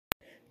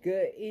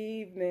Good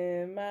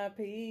evening, my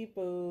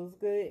peoples.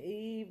 Good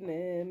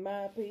evening,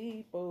 my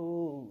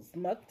peoples.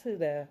 Muck to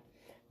the,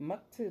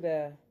 muck to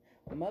the,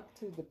 muck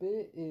to the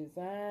bit is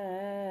I.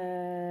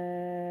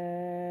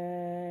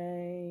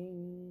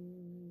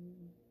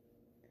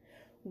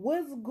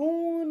 What's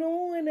going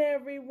on,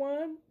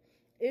 everyone?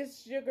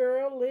 It's your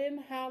girl,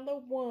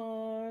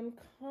 LYNNHOLLA1,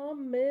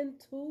 coming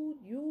to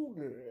you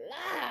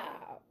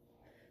live.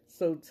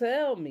 So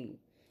tell me,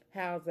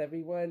 how's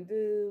everyone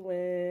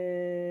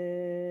doing?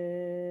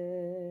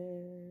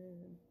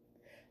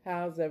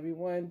 How's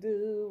everyone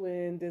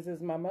doing? This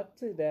is my muck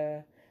to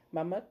the,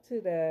 my muck to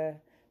the,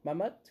 my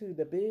muck to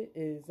the bit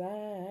is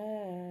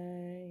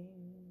I.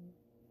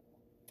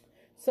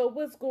 So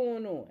what's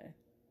going on?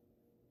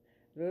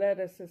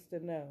 Let a sister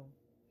know.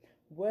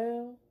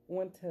 Well,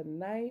 on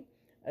tonight,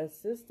 a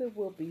sister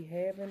will be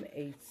having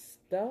a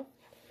stuffed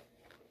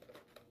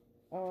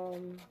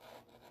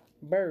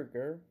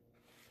burger,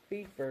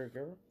 beef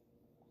burger,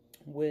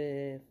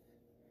 with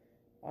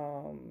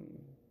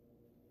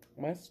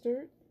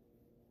mustard,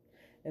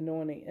 and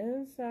on the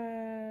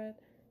inside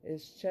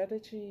is cheddar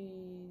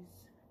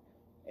cheese,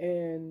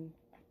 and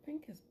I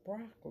think it's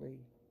broccoli.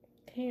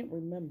 Can't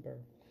remember,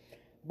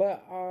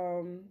 but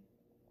on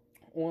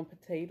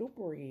potato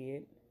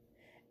bread,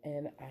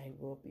 and I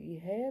will be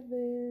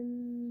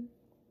having,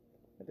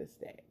 what is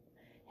that?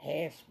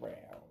 Hash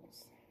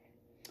browns.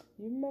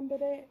 You remember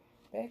that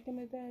back in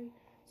the day?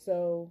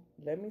 So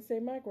let me say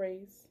my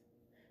grace.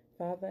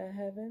 Father in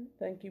heaven,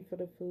 thank you for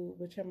the food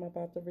which I'm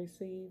about to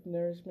receive,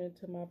 nourishment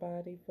to my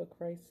body for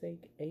Christ's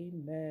sake.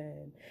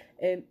 Amen.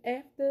 And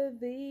after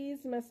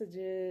these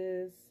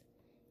messages,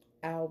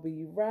 I'll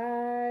be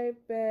right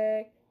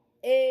back.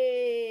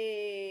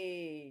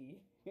 Hey!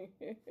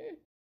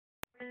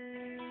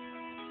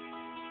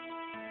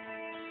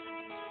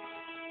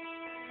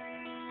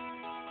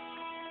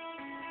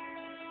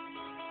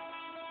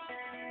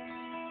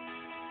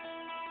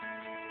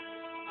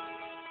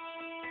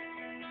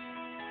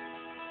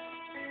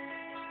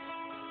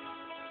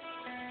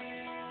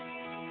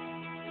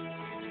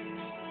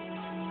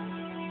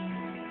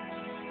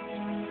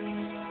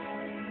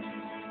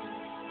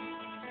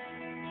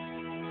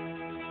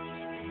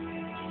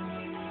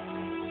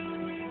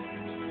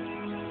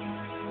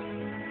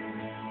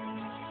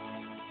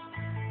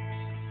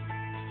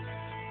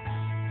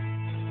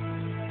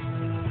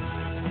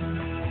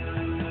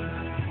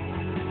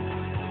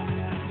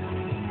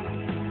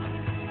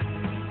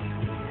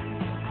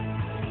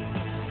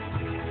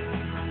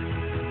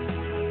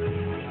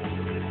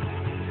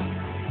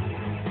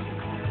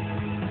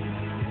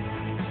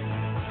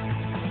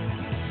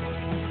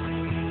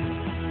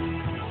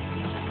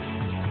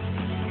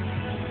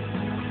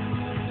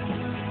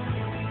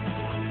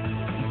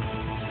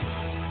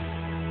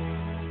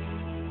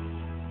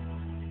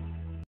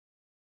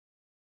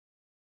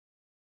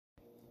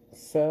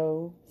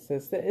 So,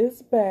 sister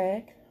is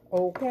back.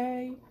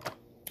 Okay.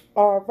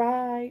 All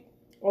right.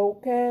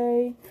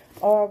 Okay.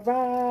 All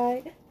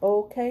right.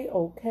 Okay.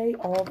 Okay.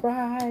 All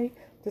right.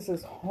 This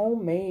is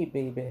homemade,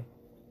 baby.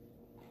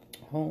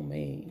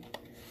 Homemade.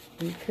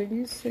 Can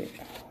you see?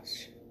 Oh,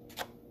 shoot.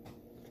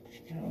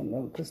 I don't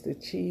know, because the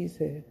cheese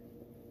had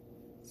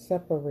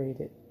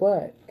separated.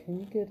 But can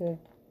you get a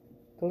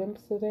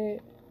glimpse of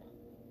that?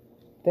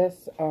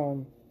 That's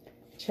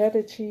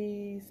cheddar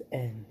cheese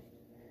and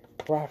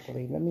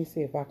broccoli. Let me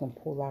see if I can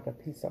pull out a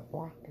piece of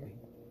broccoli.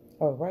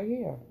 Oh, right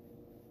here.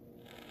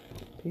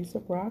 Piece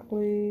of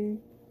broccoli.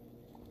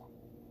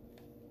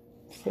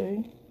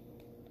 See?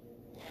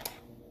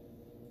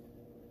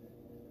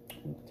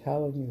 I'm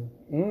telling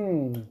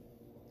you.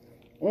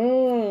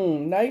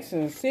 Nice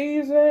and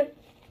seasoned.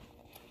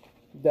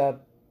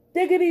 The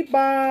diggity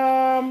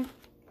bomb.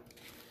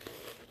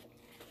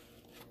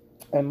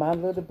 And my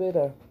little bit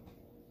of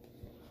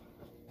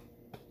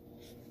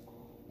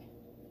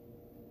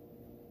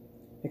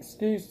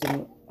excuse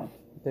the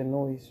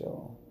noise,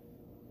 y'all.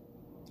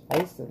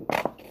 I used to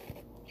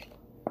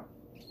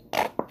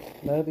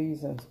love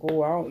these in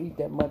school. I don't eat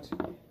that much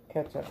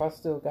ketchup. I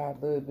still got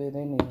a little bit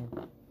in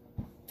there.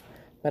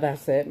 But I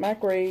said my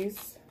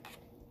grace.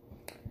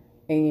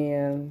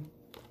 And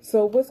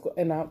so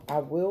and I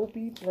will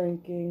be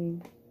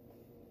drinking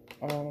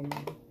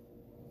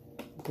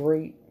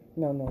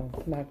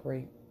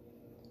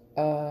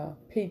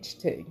peach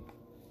tea.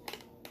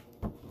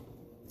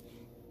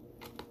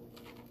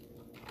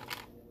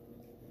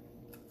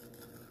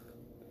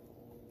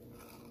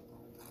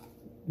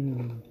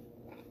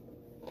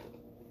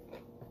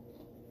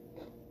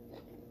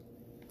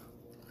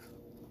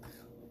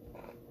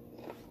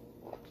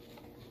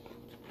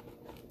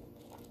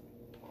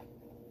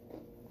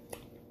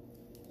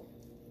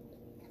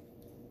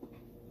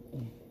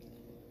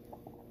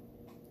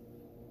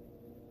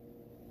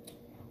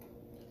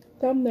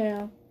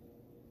 Thumbnail.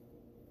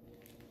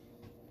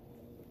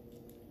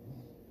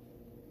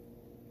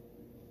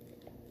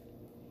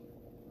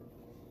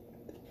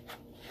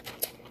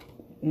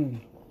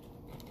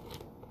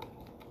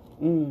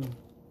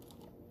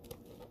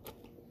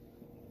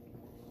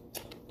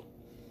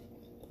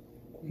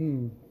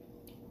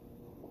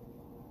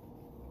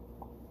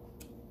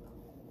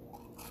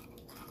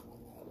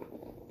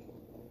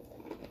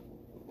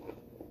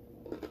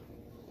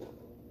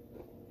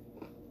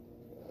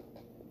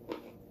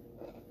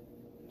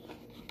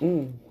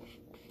 Mmm.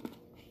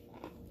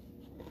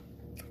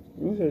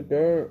 This is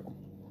dirt.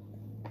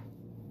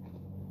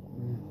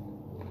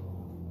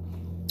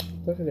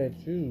 Look at that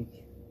juice.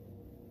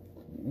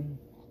 Mm.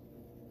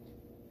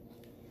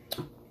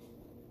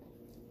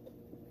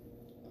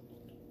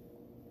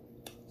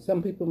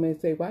 Some people may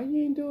say, why you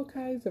ain't do a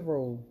Kaiser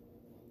roll?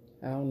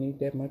 I don't need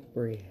that much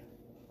bread.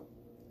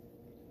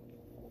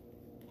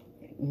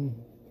 Mm.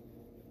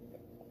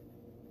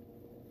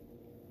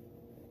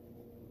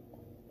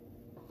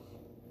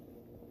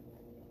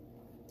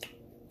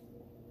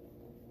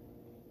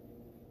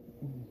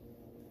 Mm.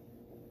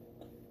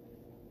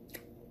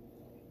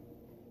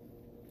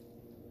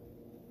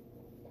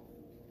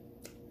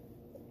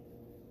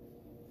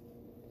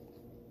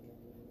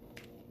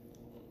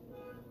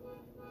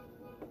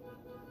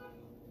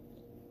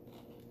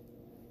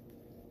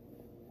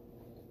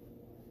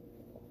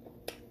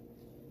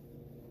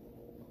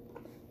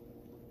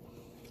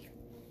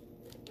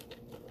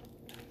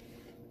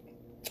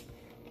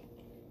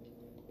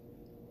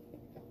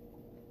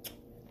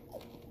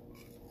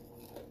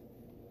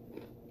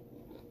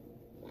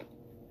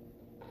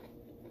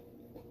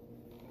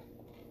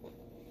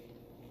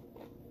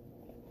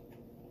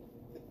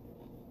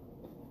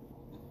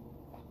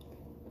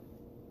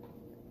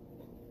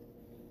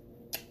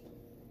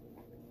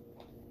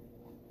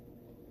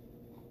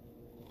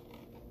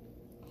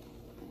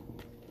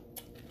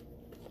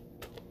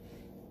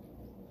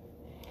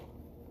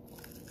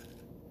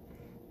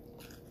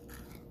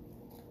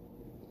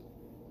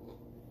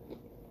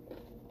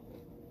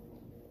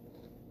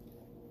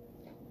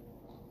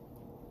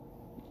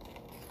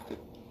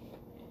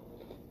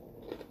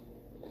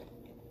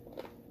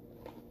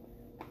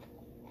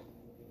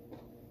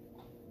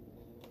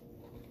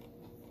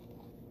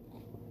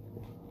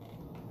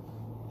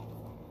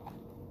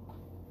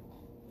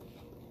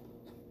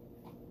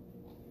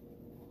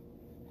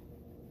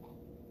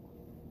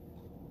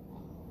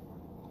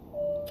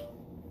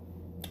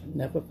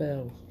 Never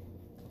fails.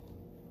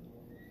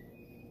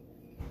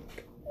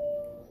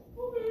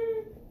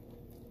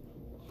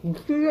 You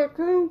see that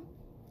too?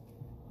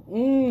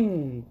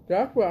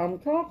 That's what I'm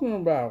talking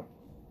about.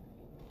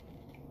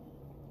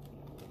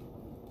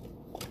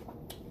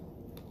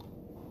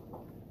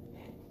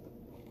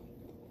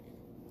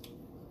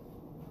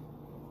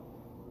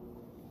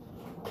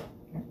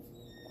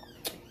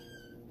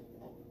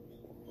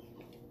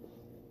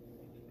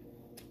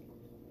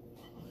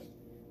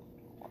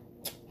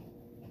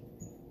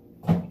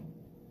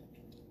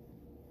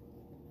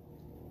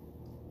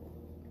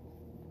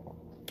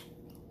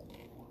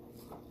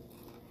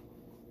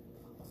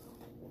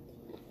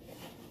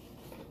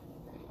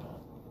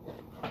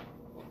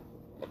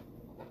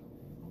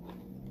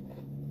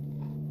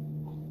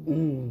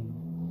 Mmm.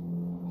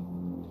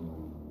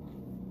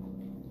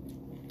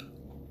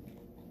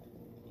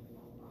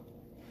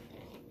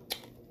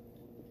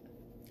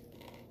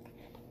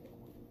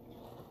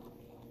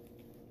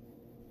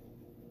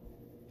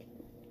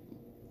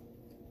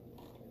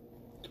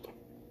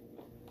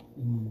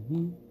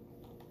 Mm-hmm.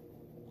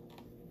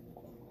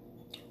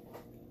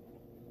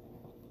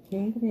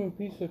 Can you give me a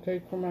piece of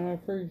cake from my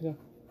freezer?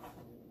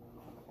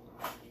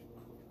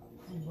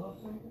 You love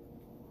bacon?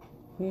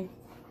 Hmm?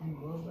 You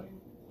love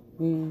bacon?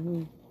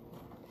 Mm-hmm.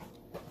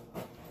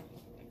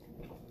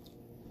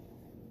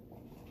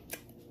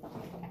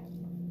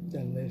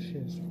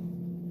 Delicious.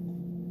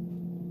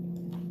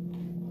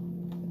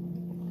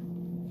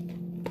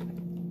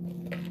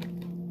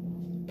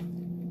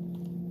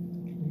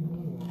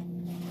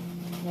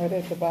 Right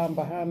at the bottom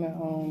behind the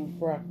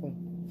broccoli.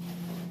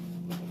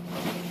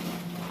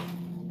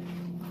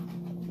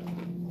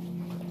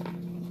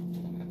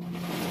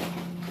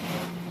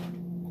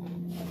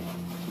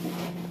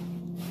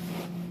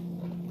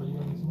 Are you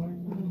gonna get some ice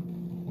cream?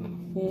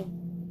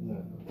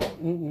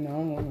 No.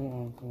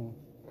 No.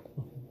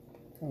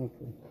 Thank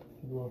you.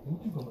 You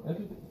gonna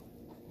edit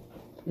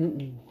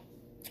it?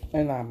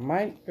 And I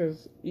might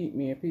just eat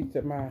me a piece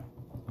of my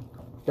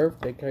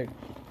birthday cake.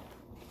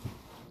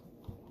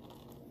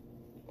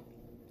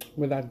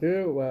 What I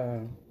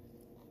do,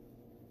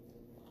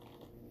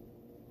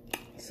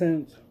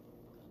 since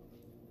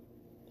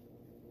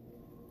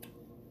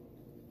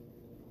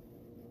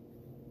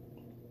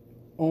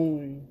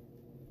only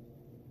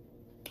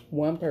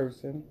one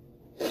person,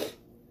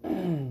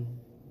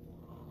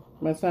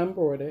 my son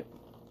brought it.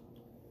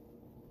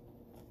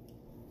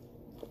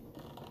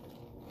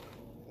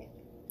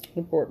 He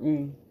brought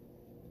me,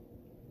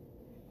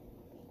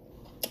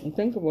 I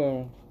think it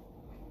was,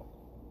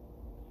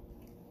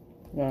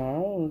 no, I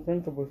don't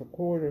think it was a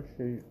quarter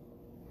sheet.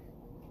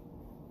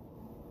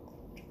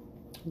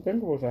 I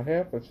think it was a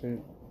half a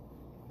sheet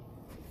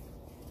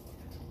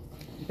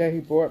that he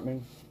brought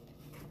me.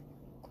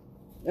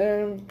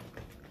 And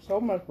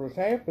so much was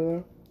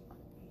happening.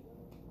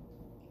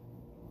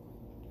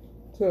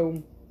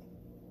 So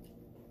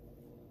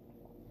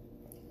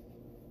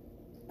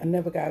I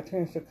never got a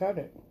chance to cut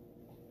it.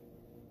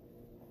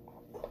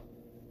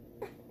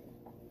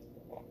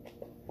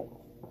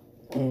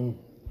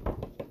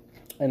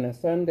 And the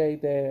Sunday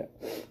that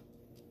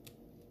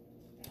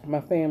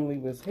my family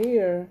was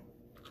here,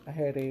 I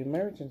had an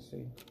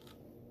emergency.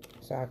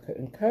 So I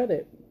couldn't cut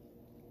it.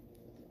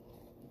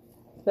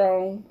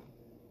 So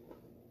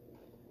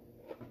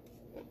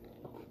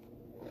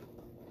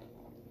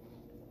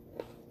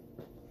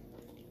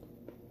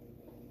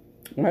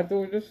I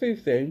do the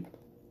CC.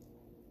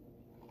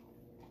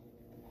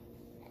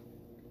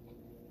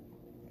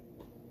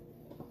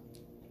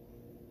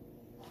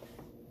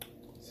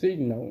 C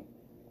note.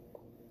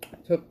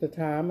 Took the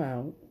time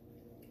out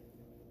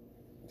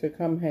to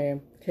come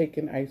have cake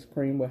and ice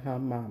cream with her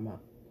mama.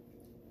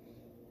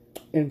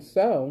 And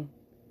so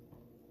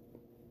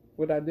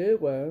what I did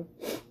was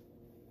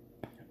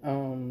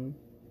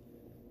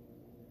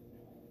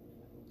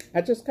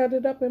I just cut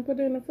it up and put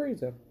it in the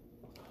freezer.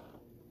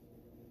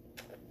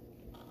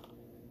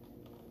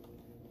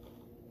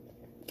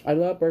 I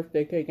love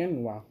birthday cake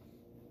anyway.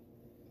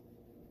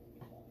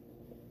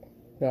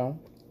 So,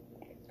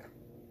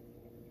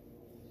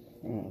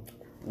 I'm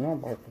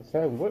about to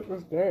say, what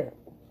was that?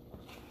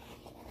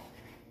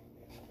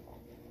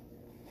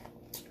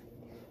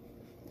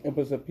 It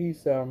was a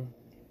piece of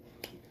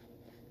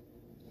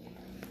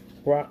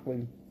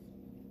broccoli.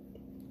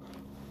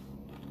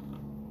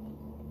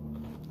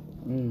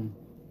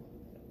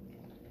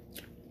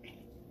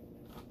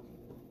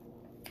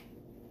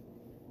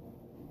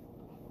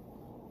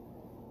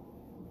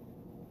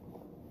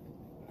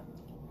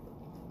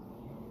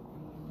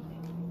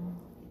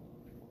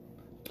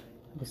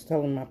 I was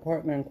telling my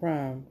partner in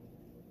crime,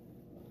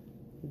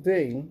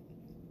 D,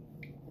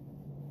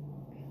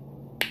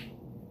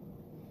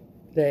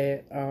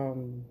 that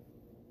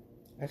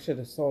I should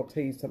have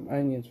sauteed some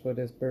onions for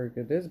this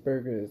burger. This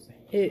burger is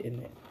hitting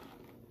it.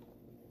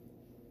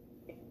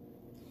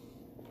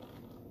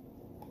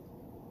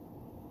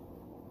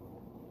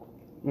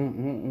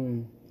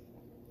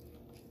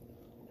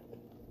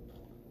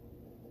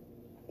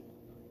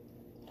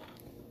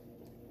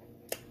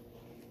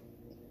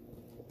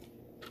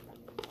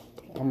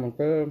 I'm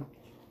good.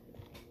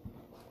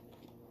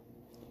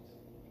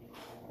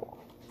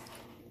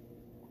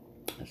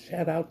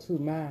 Shout out to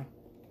my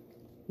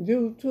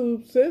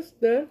YouTube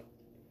sister,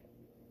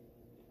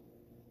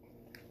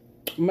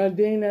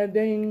 Medina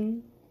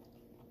Ding.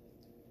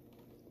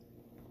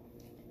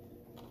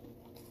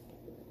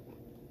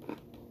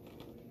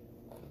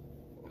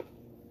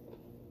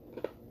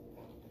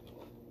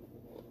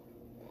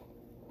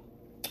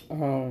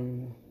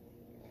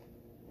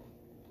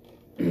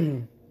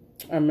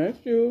 I miss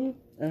you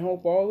and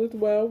hope all is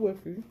well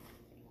with you.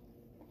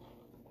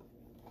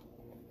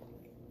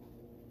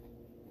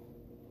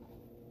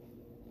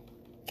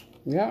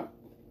 Yeah.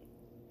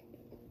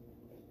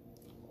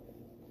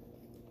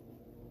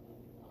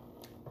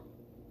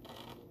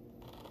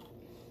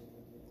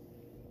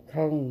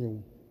 Telling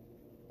you.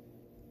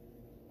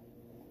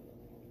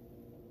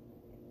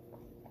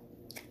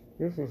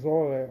 This is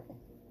all that.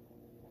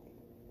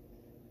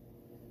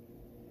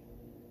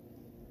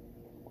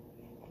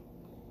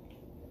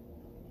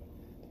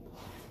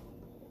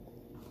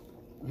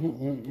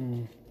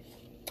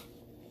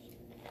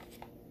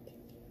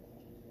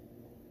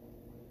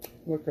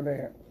 Look at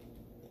that.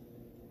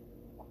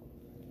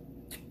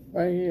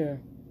 Right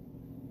here.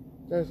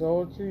 That's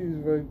all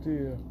cheese right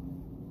there.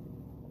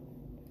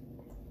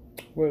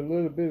 With a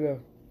little bit of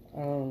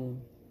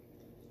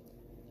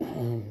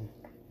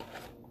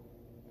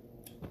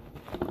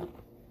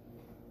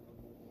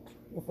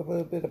with a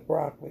little bit of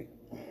broccoli.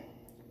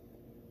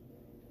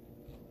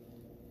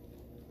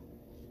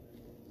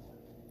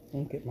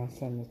 Let me get my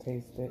son to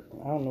taste it.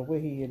 I don't know what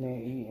he in there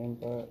eating,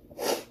 but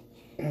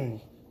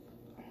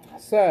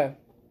son,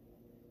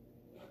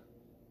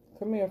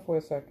 come here for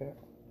a second.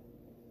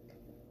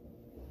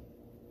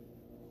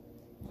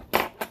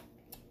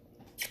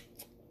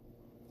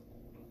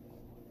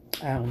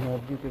 I don't know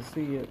if you can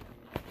see it,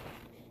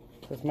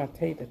 because my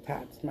tater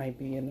tots might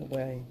be in the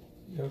way.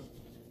 Yes.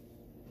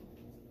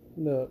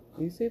 Look,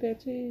 you see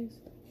that cheese?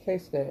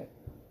 Taste that.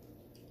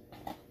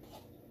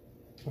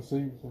 I see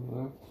you some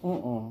of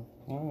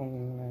I don't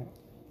know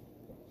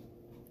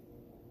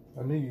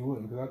that. I knew you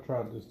wouldn't, because I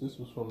tried this. This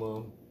was from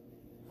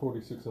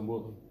 46 in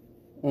Woodland.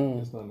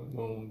 It's not a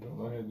known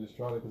joint. I had just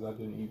tried it because I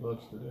didn't eat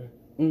lunch today.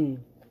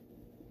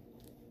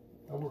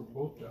 I worked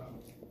both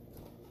jobs.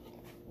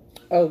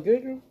 Oh,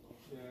 did you?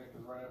 Yeah,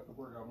 because right after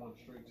work I went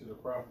straight to the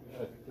property. I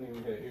had to clean. We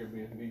had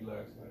Airbnb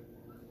last night.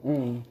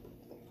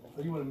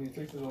 So you wanted me to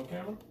taste this on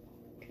camera?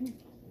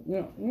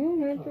 Yeah, you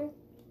don't have to.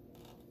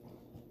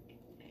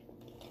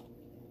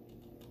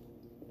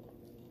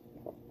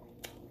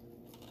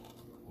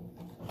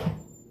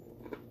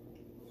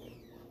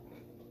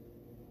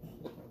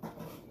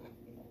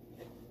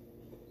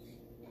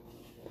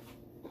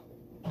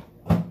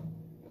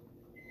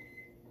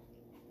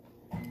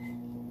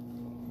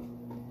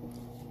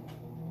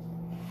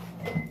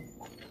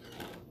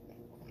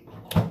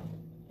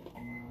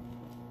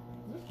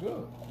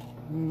 Good.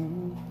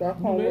 That's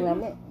from when I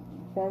met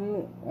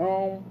from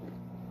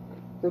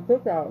the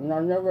cookout, and I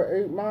never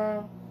ate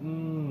mine.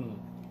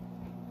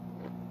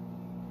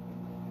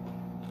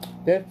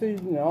 That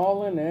seasoning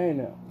all in there,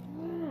 ain't it?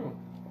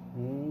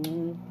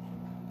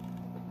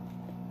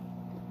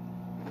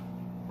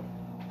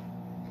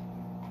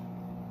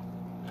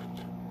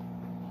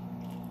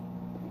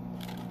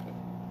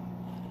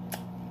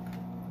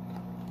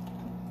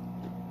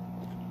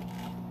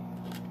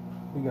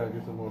 We gotta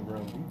get some more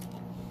ground beef.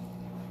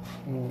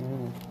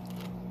 Mm-hmm.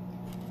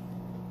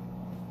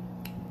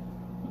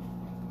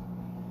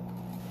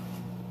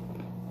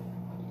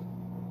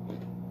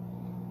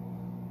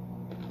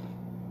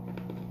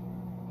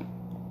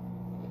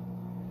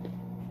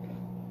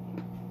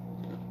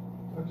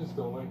 I just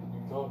don't like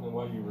you talking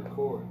while you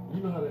record.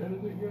 You know how to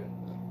edit it yet?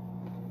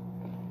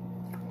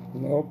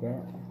 Nope.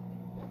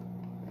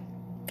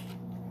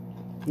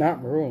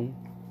 Not room.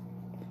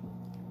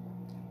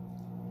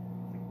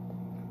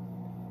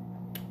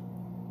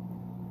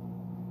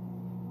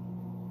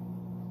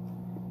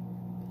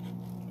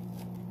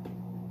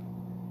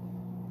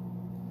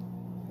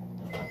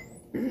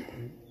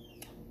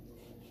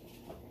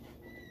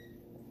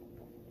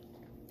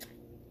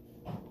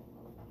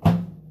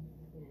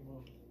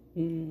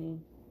 Mm-hmm.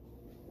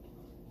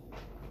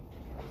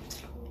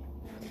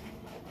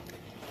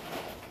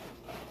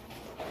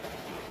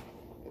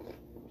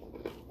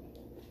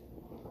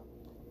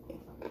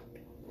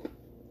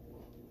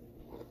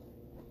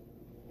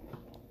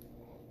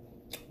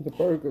 The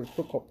burgers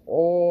took up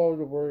all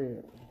the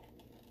bread.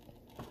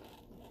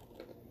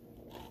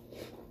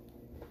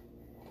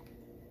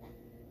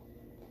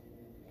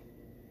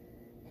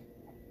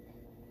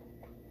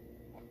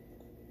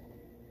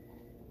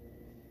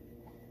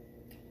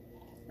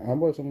 I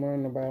wasn't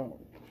worrying about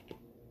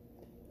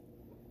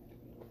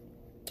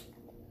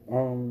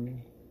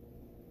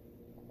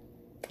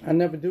I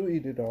never do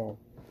eat it all,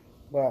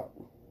 but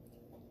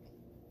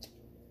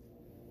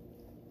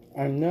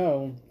I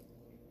know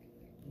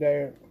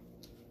that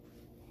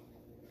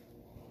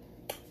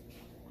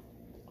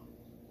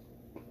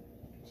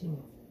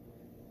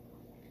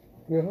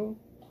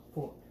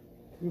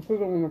you put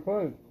it on the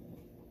plate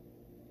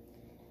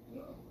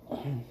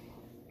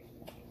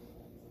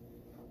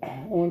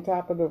on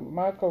top of the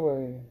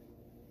microwave,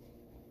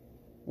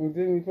 and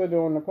then you put it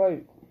on the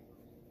plate.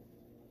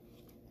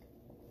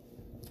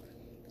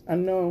 I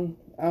know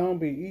I don't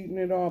be eating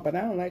it all, but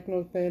I don't like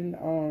no thin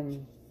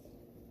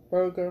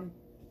burger.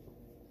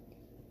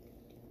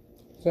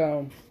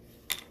 So,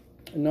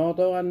 and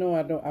although I know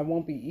I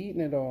won't be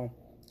eating it all,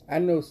 I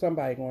know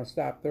somebody gonna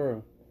stop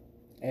through,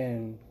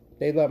 and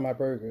they love my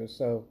burgers,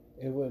 so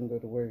it wouldn't go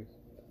to waste.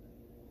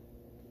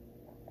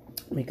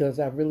 Because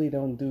I really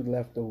don't do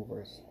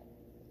leftovers.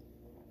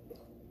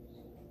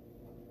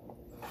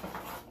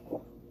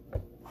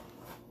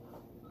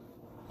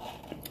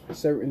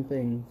 Certain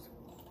things.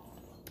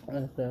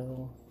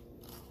 So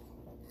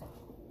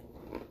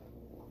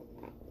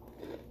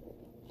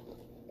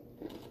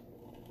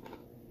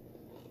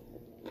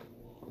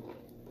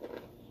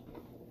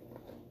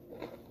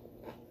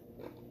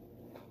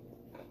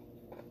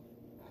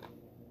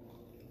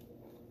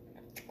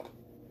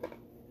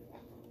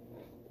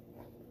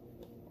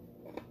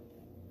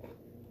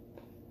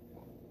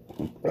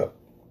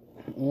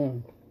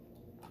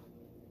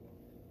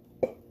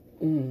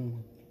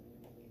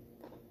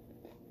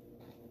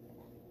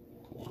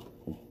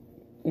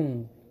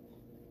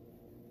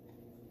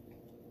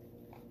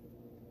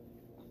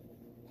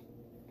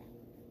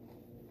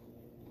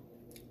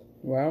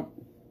well,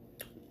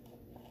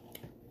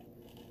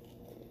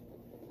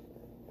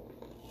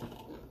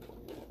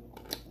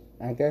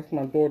 I guess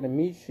my daughter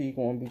Michi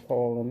gonna be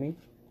calling me.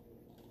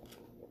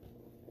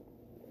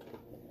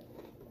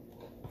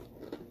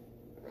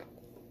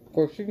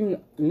 Cause she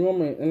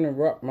normally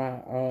interrupt my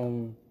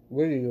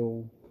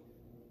video.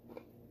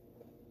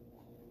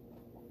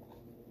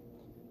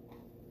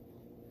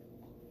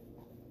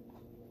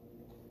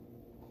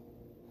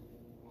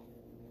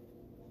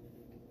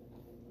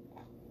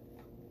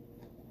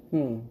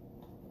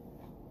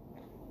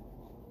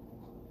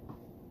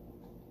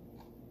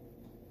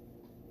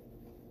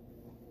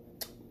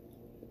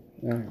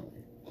 Alright.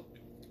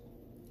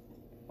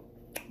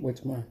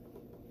 Which one?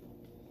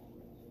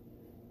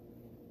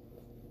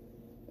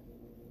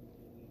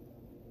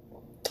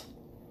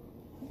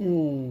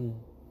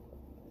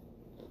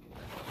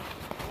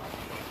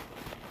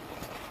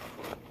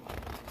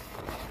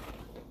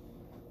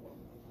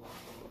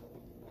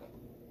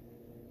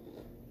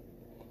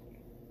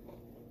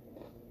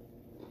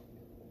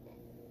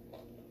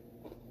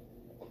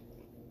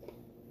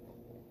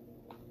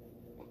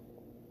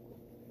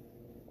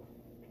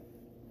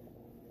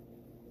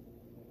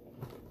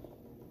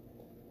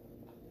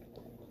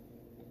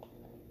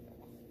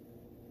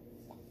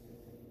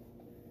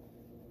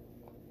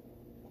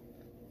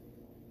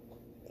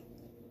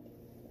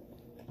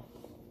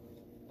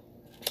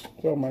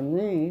 So my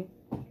room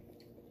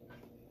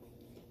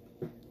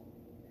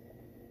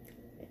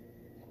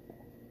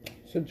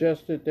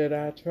suggested that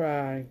I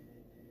try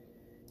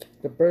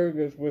the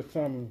burgers with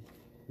some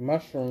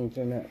mushrooms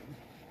in it.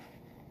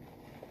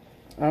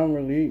 I don't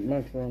really eat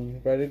mushrooms,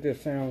 but it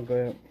just sounds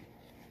good.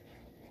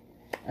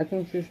 I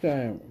think she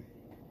said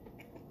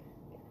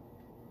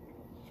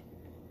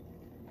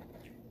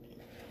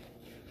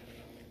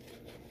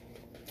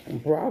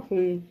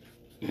broccoli,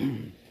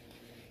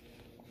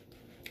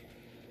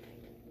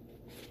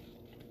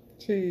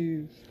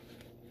 cheese,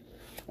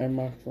 and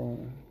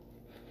mushroom.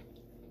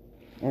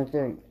 I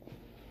think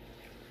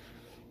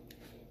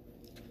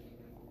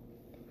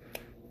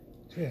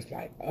Just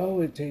like,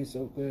 oh, it tastes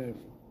so good.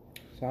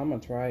 So I'm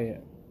gonna try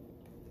it.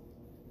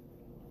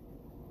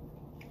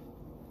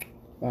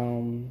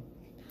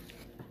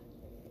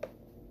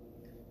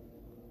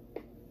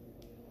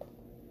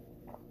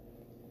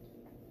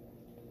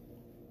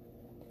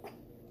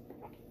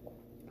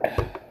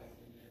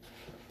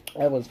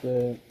 That was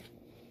good.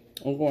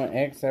 I'm going to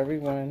ask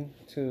everyone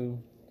to,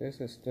 this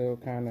is still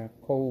kind of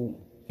cold,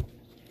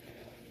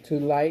 to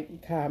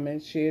like,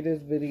 comment, share this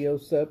video,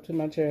 sub to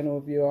my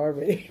channel if you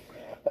already,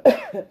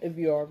 if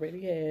you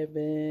already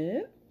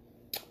haven't,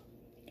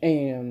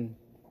 and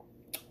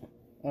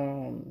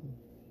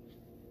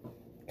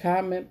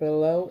comment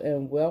below,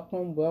 and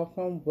welcome,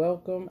 welcome,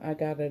 welcome. I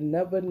got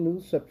another new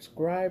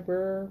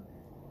subscriber.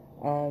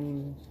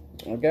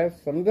 I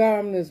guess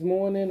sometime this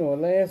morning or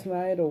last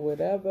night or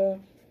whatever.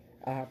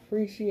 I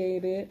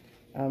appreciate it.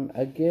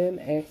 Again,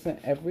 asking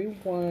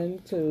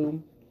everyone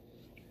to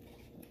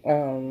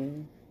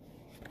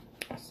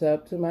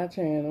sub to my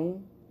channel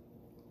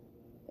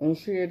and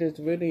share this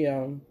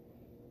video.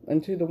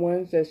 And to the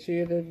ones that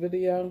share this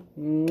video,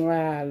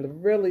 I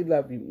really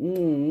love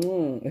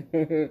you.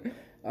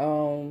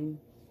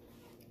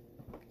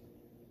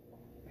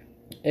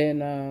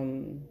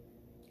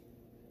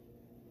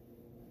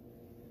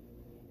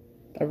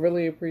 I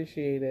really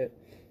appreciate it.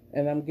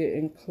 And I'm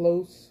getting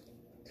close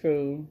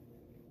to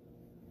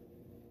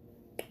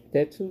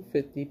that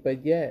 250,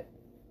 but yet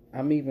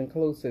I'm even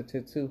closer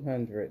to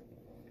 200.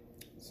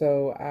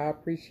 So I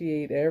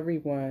appreciate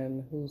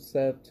everyone who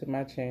subbed to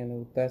my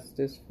channel thus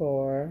this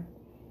far.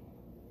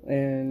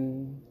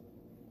 And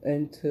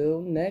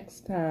until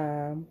next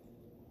time,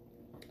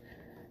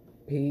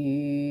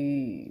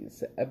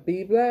 peace.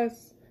 Be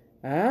blessed.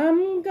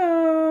 I'm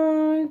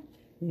gone.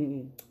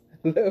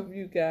 Love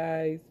you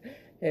guys.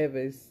 Have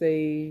a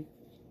safe,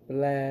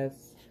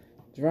 blessed,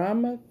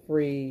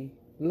 drama-free,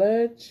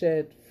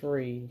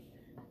 bloodshed-free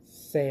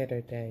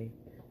Saturday.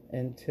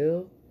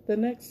 Until the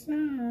next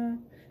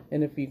time.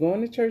 And if you're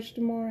going to church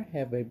tomorrow,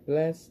 have a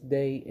blessed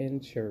day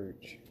in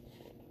church.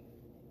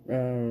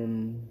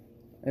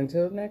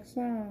 Until next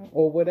time.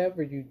 Or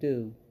whatever you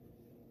do.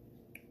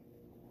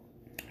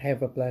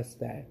 Have a blessed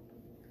day.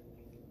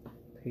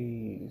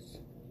 Peace.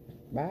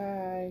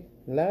 Bye.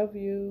 Love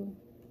you.